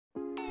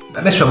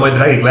Danas ću, moji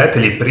dragi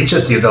gledatelji,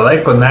 pričati o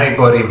daleko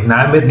najgorim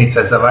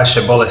namirnica za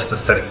vaše bolesno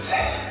srce.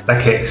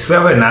 Dakle, sve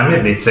ove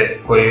namirnice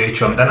koje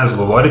ću vam danas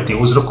govoriti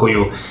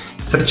uzrokuju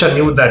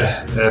srčani udar,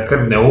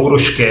 krvne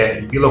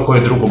ugruške, bilo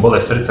koju drugu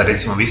bolest srca,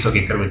 recimo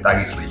visoki krvni tlak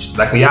i sl.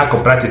 Dakle, jako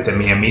pratite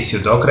mi emisiju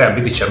do kraja,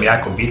 biti će vam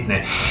jako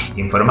bitne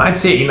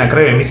informacije i na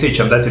kraju emisije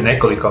ću vam dati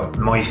nekoliko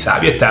mojih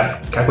savjeta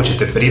kako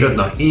ćete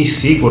prirodno i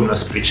sigurno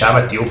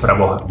sprječavati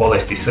upravo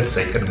bolesti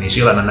srca i krvnih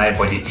žila na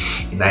najbolji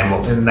i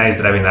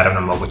najzdraviji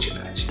naravno mogući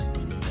način.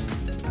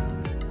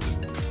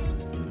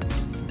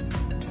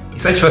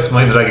 Sad ću vas,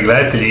 moji dragi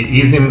gledatelji,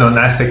 iznimno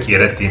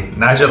nasekirati.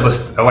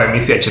 Nažalost, ova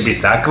emisija će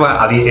biti takva,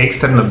 ali je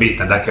ekstremno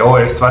bitna. Dakle, ovo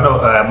je stvarno,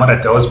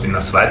 morate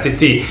ozbiljno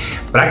shvatiti.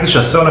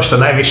 Praktično sve ono što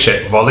najviše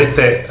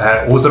volite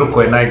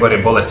uzrokuje najgore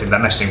bolesti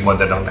današnjeg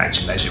modernog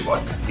načina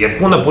života. Jer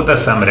puno puta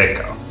sam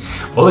rekao,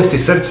 bolesti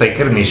srca i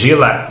krvnih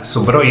žila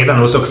su broj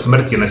jedan uzrok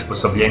smrti i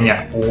onesposobljenja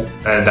u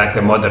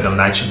modernom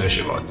načinu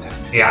života.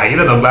 A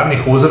jedan od glavnih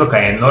uzroka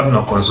je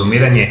enormno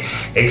konzumiranje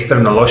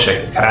ekstremno loše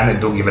hrane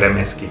dugi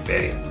vremenski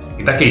period.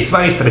 Dakle, i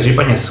sva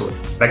istraživanja su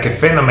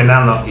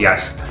fenomenalno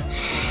jasna.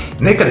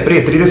 Nekad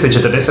prije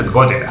 30-40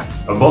 godina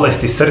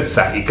bolesti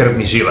srca i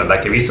krvnih žila,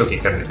 dakle visoki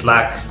krvni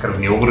tlak,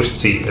 krvni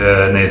ugrušci,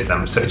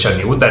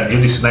 srčani udar,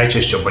 ljudi su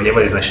najčešće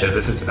oboljevali na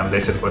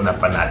 60-70 godina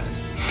pa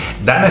nadalje.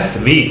 Danas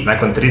vi,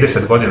 nakon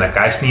 30 godina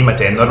kasnije,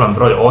 imate enorman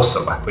broj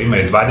osoba koji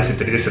imaju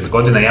 20-30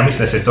 godina, ja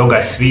mislim da se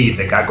toga svi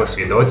itekako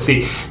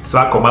svjedoci,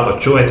 svako malo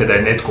čujete da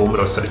je netko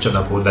umro od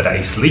srčanog udara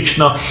i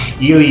slično,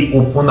 ili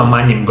u puno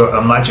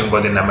mlađim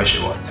godinama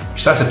života.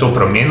 Šta se tu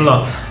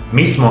promijenilo?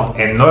 Mi smo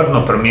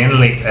enormno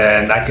promijenili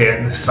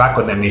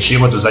svakodnevni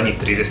život u zadnjih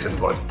 30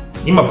 godina.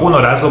 Ima puno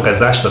razloga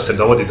zašto se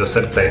dovodi do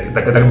srca,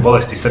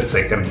 bolesti srca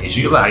i krvnih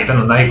žila, a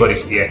jedan od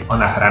najgorih je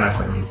ona hrana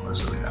koju mi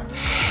konzumiramo.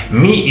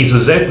 Mi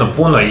izuzetno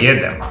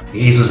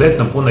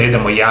puno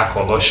jedemo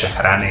jako loše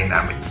hrane i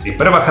namirnice. I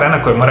prva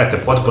hrana koju morate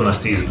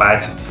potpunosti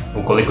izbaciti,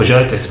 ukoliko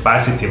želite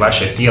spasiti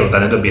vaše tijelo da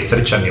ne dobije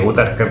srčani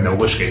udar, krvne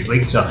ugruške i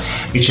slično,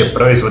 bit će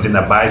proizvodi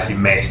na bazi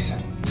mesa.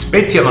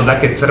 Specijalno,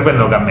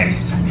 crvenoga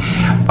mesa.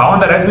 Pa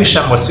onda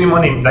razmišljamo o svim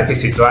onim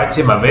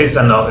situacijama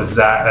vezano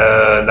za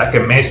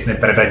mesne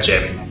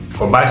prerađevine.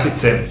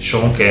 Kobasice,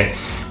 šunke,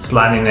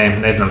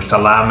 slanine,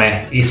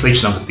 salame i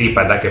sličnog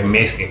tipa,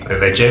 mesnih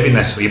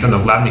prerađevina su jedan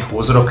od glavnih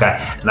uzroka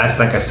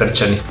nastanka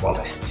srčanih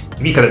bolesti.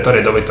 Vi kada to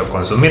redovito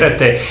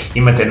konzumirate,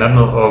 imate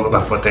enormnu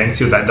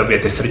potenciju da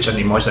dobijete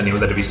srčani moždani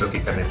udar, visoki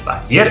krvni tlak.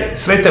 Jer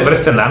sve te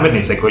vrste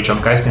namirnice koje ću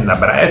vam kasnije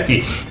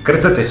nabrajati,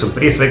 krcate su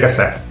prije svega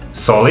sa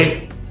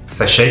soli,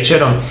 sa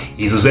šećerom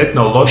i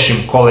izuzetno lošim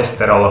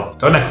kolesterolom.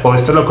 To je onak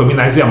kolesterol koji mi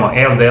nazivamo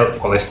LDL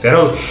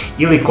kolesterol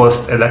ili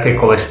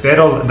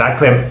kolesterol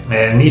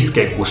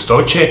niske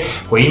gustoće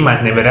koji ima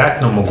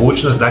nevjerojatnu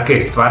mogućnost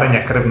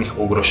stvaranja krvnih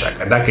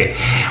ugrušaka.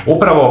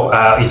 Upravo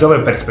iz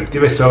ove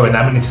perspektive sve ove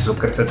namirnice su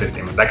krcate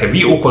tim.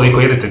 Vi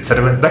ukoliko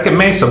jedete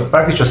meso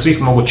praktično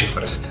svih mogućih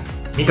vrsta.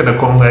 Mi kada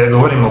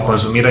govorimo o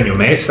konzumiranju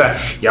mesa,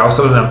 ja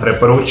osobno nam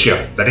preporučio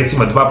da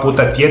recimo 2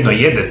 puta tjedno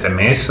jedete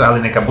meso,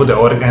 ali neka bude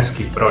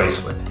organski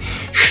proizvod.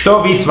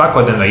 Što vi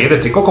svakodnevno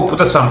jedete i koliko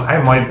puta su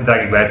vam, moji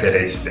dragi gledatelji,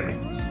 recite mi,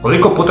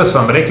 koliko puta su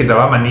vam rekli da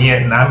vama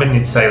nije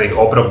namirnica ili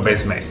obrok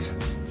bez mesa?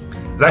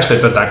 Zašto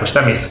je to tako?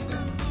 Šta mislite?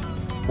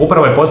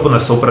 Upravo je potpuno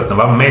suprotno,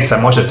 vam mesa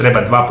možda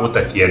treba 2 puta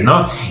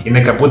tjedno i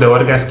neka bude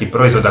organski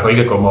proizvod ako je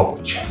ikako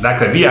moguće.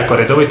 Dakle, vi ako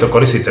redovito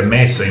koristite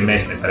meso i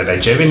mesne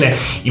prerađevine,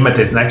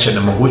 imate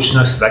značajnu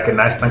mogućnost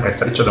nastanka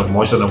srčanog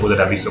moždanog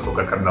udara,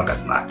 visokog krvnog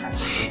tlaka.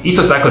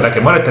 Isto tako,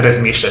 morate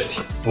razmišljati,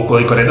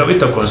 ukoliko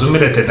redovito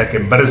konzumirate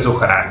brzu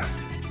hranu,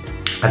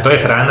 a to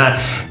je hrana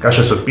kao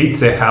što su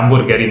pice,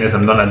 hamburgeri,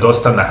 ona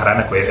dostavna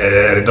hrana koju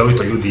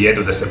redovito ljudi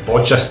jedu da se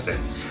počaste,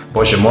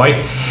 Bože moj,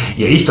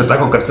 je isto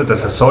tako krcata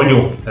sa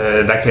solju,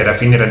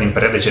 rafiniranim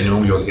prerađenim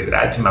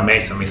ugljohidratima,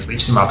 mesom i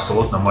sličnima,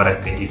 apsolutno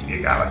morate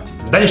izbjegavati.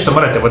 Dalje što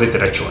morate voditi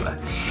računa.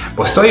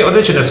 Postoji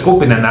određena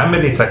skupina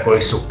namirnica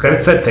koje su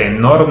krcate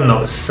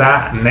enormno sa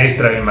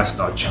nezdravim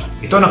masnoćama.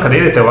 I to kada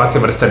jedete ovakve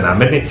vrste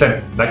namirnice,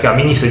 a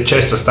vi njih se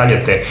često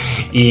stavljate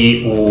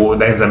i u,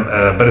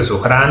 brzu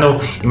hranu,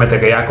 imate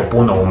ga jako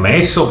puno u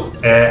mesu,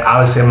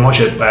 ali se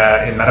može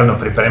naravno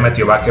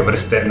pripremati ovakve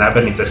vrste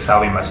namirnice sa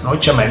ovim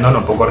masnoćama,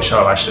 enormno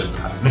pogoršava vaše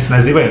zdravlje. Oni se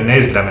nazivaju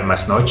nezdrave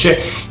masnoće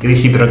ili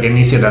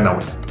hidrogenizirana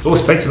ulja. Tu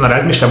specijalno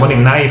razmišljam o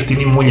onim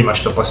najjeftinijim uljima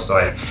što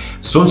postoje.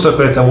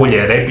 Suncokretno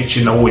ulje,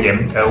 repičino ulje,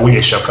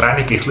 ulje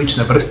šafranike i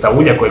slične vrsta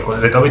ulja koje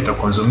redovito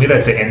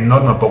konzumirate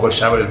enormno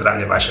pogoršavaju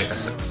zdravlje vašeg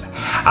srca.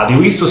 Ali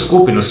u istu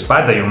skupinu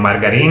spadaju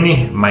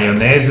margarini,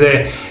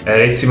 majoneze,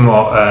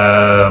 recimo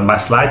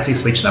maslaci i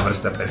slična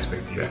vrsta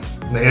perspektive.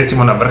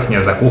 Recimo na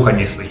vrhnja za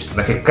kuhanje i slično.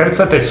 Dakle,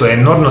 krcate su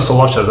enormno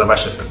loša za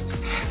vaše srce.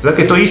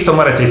 Dakle, to isto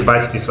morate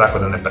izbaciti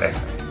svakodnevne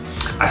prehrane.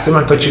 A sve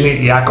vam to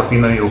čini jako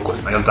fino i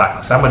ukusno, jel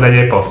tako? Samo da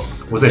lijepo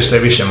uzeti što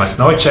je više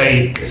masnoća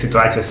i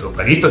situacija je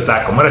super. Isto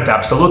tako, morate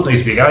apsolutno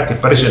izbjegavati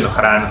prženu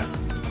hranu.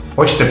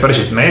 Hoćete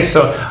pržiti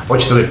meso,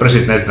 hoćete li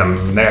pržiti,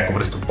 nekakvu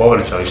vrstu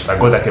povrća ili šta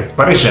god,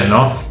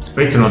 prženo,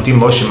 specijalno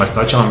tim lošim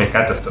masnoćama je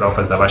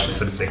katastrofa za vaše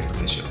srce i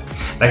krvne žile.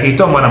 Dakle, i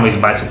to moramo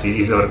izbaciti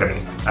iz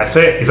organizma. A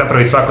sve,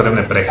 zapravo iz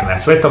svakodnevne prehrane, a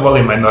sve to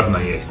volimo enormno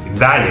jesti.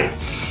 Dalje,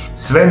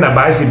 sve na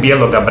bazi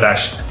bijeloga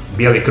brašna.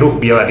 Bijeli kruh,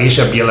 bijela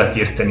riža, bijela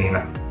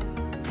tjestenina.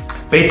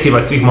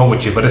 Peciva svih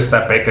mogućih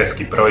vrsta,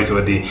 pekarski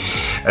proizvodi,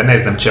 ne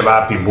znam,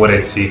 ćevapi,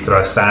 bureci,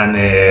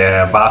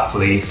 kroasane,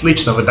 vafli,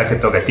 slično, dakle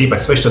toga tipa,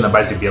 sve što na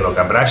bazi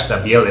bijeloga brašna,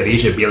 bijele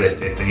riže, bijele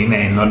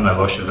tjestenine, enormno je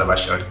loše za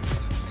vaše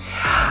organizam.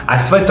 A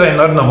sve to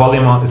enormno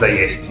volimo za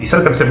jesti. I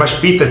sad kad se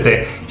baš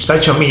pitate šta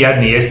ćemo mi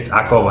jadni jesti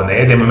ako ovo ne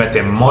jedemo,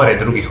 imate more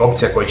drugih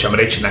opcija koje ću vam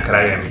reći na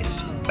kraju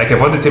emisije. Dakle,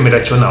 vodite mi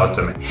računa o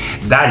tome.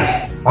 Dalje,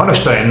 ono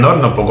što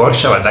enormno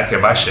pogoršava, dakle,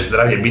 vaše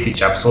zdravlje biti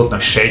će apsolutno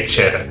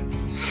šećer.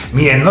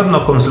 Mi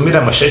enormno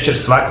konzumiramo šećer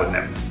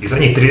svakodnevno. I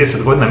zadnjih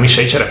 30 godina mi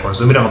šećera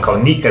konzumiramo kao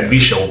nikad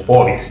više u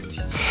povijesti.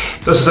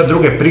 To su sad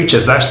druge priče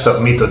zašto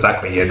mi to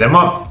tako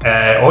jedemo.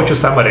 Hoću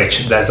samo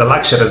reći da za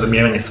lakše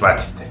razumijevanje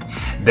shvatite.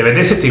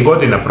 90.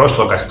 godina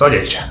prošloga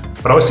stoljeća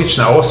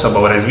prosječna osoba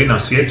u razvijenom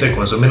svijetu je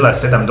konzumirala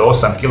 7 do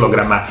 8 kg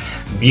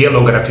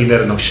bijelog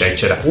rafiniranog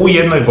šećera u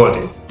jednoj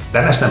godini.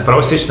 Današnja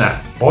prosječna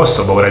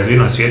osoba u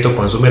razvijenom svijetu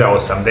konzumira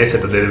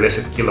 80 do 90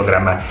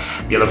 kg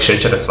bijelog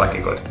šećera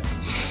svake godine.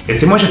 Jer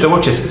si možete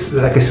uopće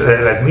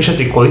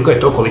razmišljati koliko je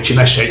to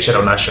količina šećera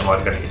u našem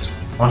organizmu.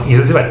 On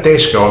izaziva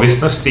teške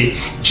ovisnosti,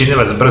 čini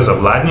vas brzo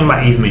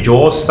gladnima i između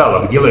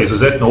ostalog djeluje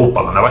izuzetno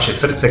upalno na vaše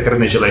srce,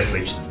 krvne žile i sl.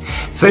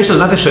 Sve što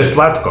znate što je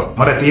slatko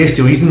morate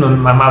jesti u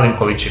iznimno malim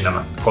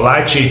količinama.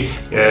 Kolači,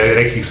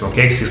 rekli smo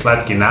keksi,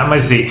 slatki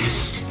namazi,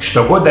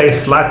 što god da je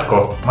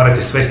slatko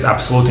morate svesti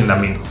apsolutno na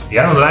minimum.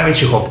 Jedan od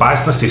najvećih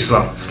opasnosti su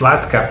vam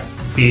slatka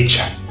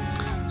pića.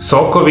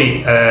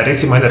 Sokovi,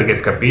 recimo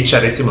energetska pića,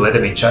 recimo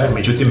ledeni čaj,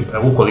 međutim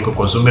ukoliko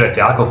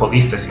konzumirate alkohol,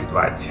 ista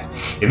situacija.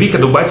 Jer vi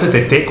kad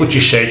ubacujete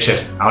tekući šećer,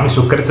 a oni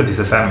su krcati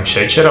sa samim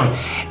šećerom,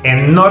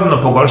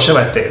 enormno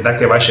pogoršavate,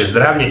 dakle, vaše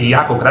zdravlje i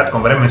jako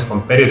kratkom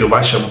vremenskom periodu u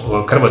vašem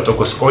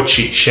krvotoku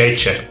skoči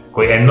šećer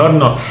koji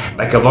enormno,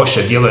 dakle,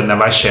 loše djeluje na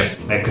vaše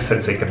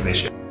srce i krvne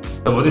žile.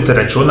 Vodite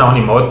računa o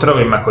onim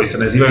otrovima koji se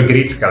nazivaju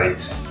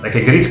grickalice.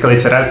 Dakle,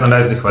 grickalice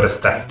raznih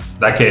vrsta.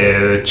 Dakle,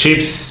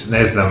 čips,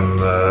 ne znam,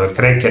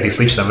 kreker i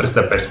slična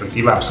vrsta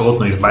perspektiva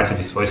apsolutno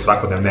izbaciti svoje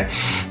svakodnevne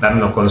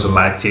naravno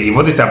konzumacije. I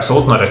vodite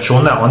apsolutno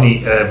računa,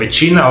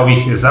 većina ovih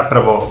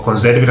zapravo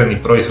konzerviranih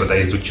proizvoda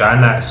iz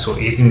dućana su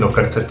iznimno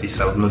krcati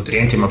sa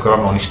nutrijentima koji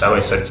vam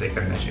uništavaju srce i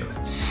krvne žile.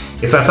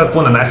 Jesam sad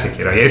puno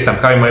nasekirao, jesam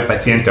kao i moje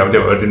pacijente ovdje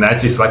u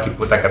ordinaciji svaki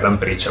puta kad vam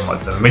pričam o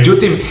tome.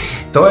 Međutim,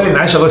 to je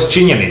nažalost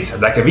činjenica.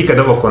 Dakle, vi kad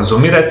ovo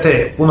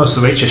konzumirate, puno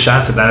su veće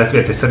šanse da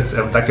razvijete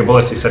takve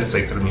bolesti srca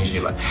i krvnih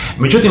žila.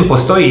 Međutim,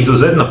 postoji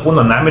izuzetno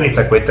puno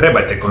namirnica koje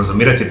trebate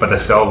konzumirati pa da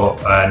se ovo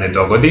ne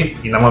dogodi.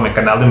 I na mome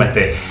kanalu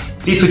imate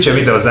 1000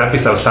 video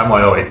zapisa o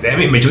samoj ovoj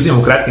temi, međutim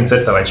u kratkim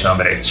crtama ću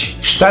vam reći.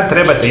 Šta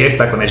trebate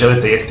jesti ako ne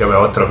želite jesti ove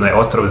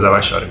otrov za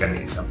vaš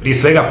organizam? Prije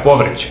svega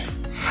povrće.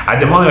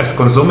 Ajde, molim vas,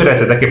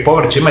 konzumirate, dakle,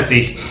 povrće, imate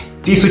ih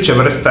 1000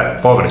 vrsta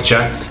povrća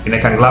i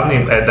neka glavni,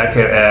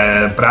 dakle,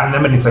 prava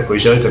namirnica koju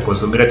želite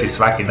konzumirati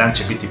svaki dan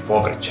će biti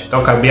povrće.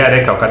 To kad bi ja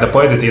rekao, kada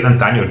pojedete jedan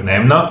tanjur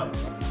dnevno,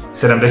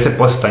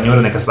 70%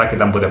 tanjura neka svaki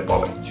dan bude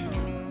povrće.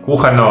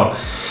 Kuhano,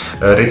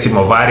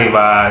 recimo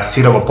variva,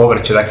 sirovo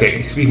povrće, dakle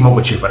iz svih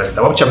mogućih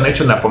vrsta. Uopće vam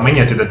neću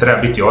napominjati da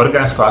treba biti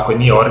organsko, ako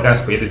nije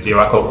organsko jedite i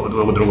ovako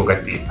drugoga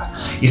tipa.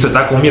 Isto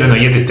tako umjereno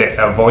jedite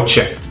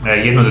voće,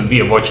 1 do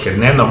 2 voćke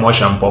dnevno,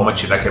 može vam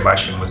pomoći, dakle,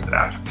 vašemu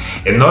zdravlju.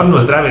 Enormno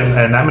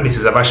zdrave namirnice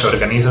za vaš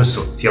organizam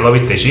su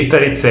cjelovite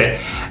žitarice,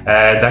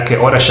 dakle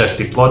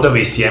orašasti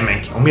plodovi i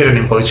sjemenke.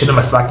 Umjerenim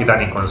količinama svaki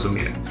dan ih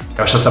konzumirate.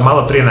 Kao što sam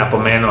malo prije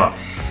napomenuo,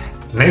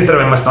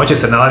 nezdrave masnoće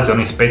se nalaze u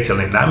onim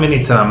specijalnim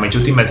namirnicama,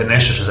 međutim imate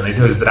nešto što se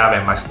nazivaju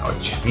zdrave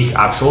masnoće. Njih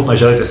apsolutno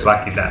želite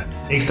svaki dan.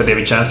 Ekstra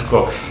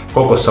djevičansko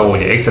kokosovo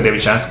ulje, ekstra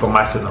djevičansko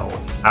maslinovo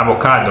ulje,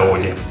 avokado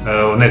ulje,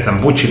 ne znam,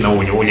 bućino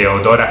ulje, ulje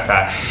od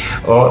oraha,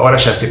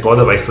 orašasti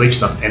plodova i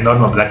slično,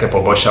 enormno, dakle,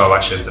 poboljšava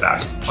vaše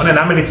zdravlje. One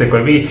namirnice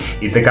koje vi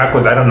itekako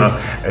naravno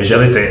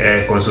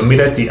želite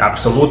konzumirati,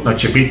 apsolutno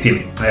će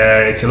biti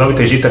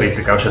cjelovite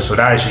žitarice kao što su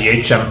raž,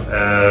 ječam,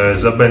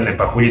 zobene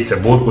pahuljice,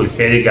 burgulj,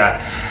 helga,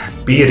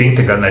 pir,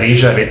 integralna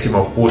riža,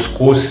 recimo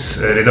kus,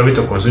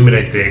 redovito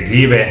konzumirajte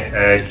gljive,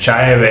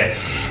 čajeve.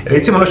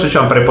 Recimo ono što ću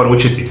vam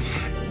preporučiti,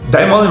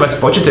 daj molim vas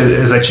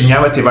počnite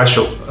začinjavati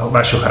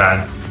vašu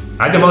hranu.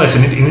 Ajde molim vas,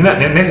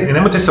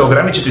 nemojte se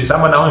ograničiti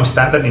samo na ovim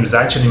standardnim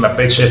začinima,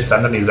 5-6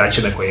 standardnih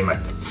začina koje imate.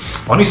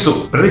 Oni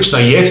su prilično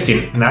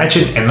jeftin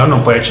način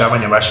enormnog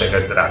pojačavanja vašeg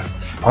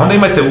zdravlja. A onda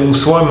imate u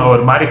svojem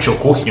ormariću u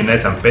kuhinju, ne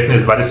znam,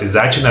 15-20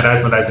 začina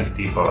raznih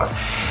tipova.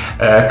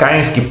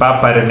 Kajinski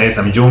papar, ne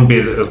znam,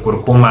 džumbir,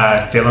 kurkuma,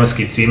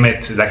 celonski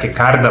cimet, dakle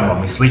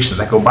kardamom i slično.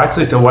 Dakle,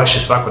 ubacujte u vašu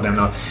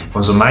svakodnevnu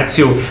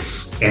konzumaciju,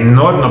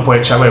 enormno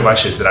pojačavaju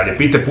vaše zdravlje.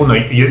 Pijte puno,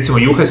 recimo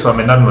juhe su vam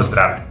enormno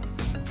zdrave.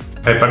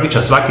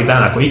 Praktično svaki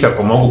dan, ako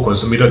ikako mogu,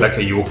 konzumirati,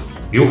 dakle, juhu.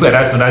 Juhe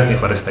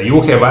raznih vrsta,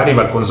 juhe,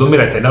 variva,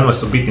 konzumirate, enormno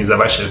su bitni za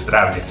vaše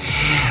zdravlje.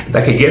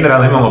 Dakle,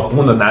 generalno imamo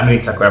puno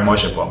namirnica koja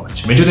može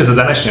pomoći. Međutim, za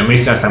današnju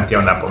emisiju sam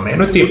htio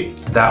napomenuti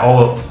da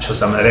ovo što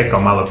sam rekao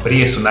malo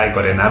prije su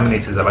najgore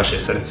namirnice za vaše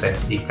srce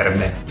i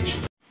krvne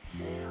žile.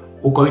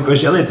 Ukoliko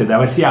želite da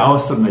vas ja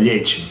osobno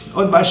liječim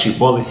od vaših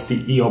bolesti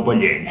i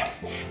oboljenja,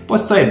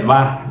 postoje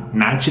dva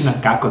načina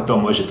kako to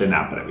možete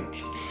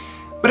napraviti.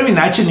 Prvi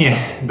način je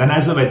da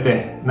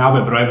nazovete na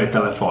ove brojeve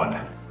telefona,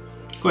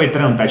 koje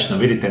trenutačno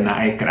vidite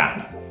na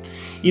ekranu,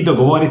 i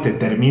dogovorite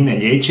termine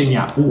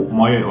liječenja u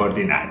mojoj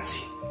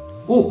ordinaciji.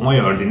 U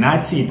mojoj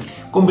ordinaciji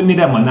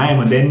kombiniramo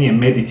najmodernije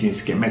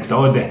medicinske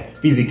metode,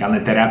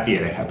 fizikalne terapije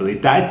i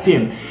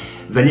rehabilitacije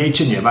za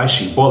liječenje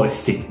vaših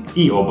bolesti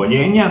i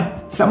oboljenja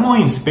sa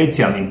mojim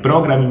specijalnim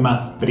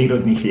programima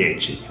prirodnih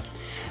liječenja.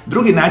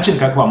 Drugi način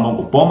kako vam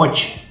mogu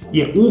pomoći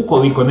je,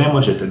 ukoliko ne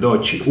možete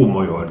doći u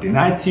moju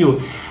ordinaciju,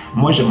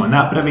 možemo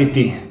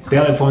napraviti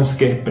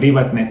telefonske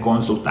privatne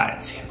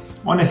konzultacije.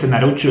 One se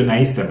naručuju na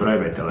iste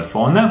brojeve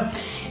telefona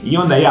i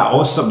onda ja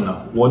osobno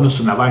u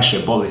odnosu na vaše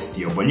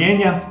bolesti i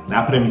oboljenja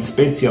napravim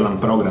specijalan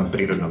program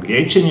prirodnog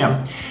liječenja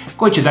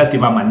koji će dati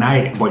vama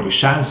najbolju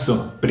šansu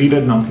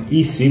prirodnog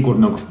i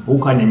sigurnog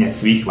uklanjanja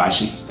svih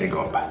vaših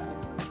tegoba.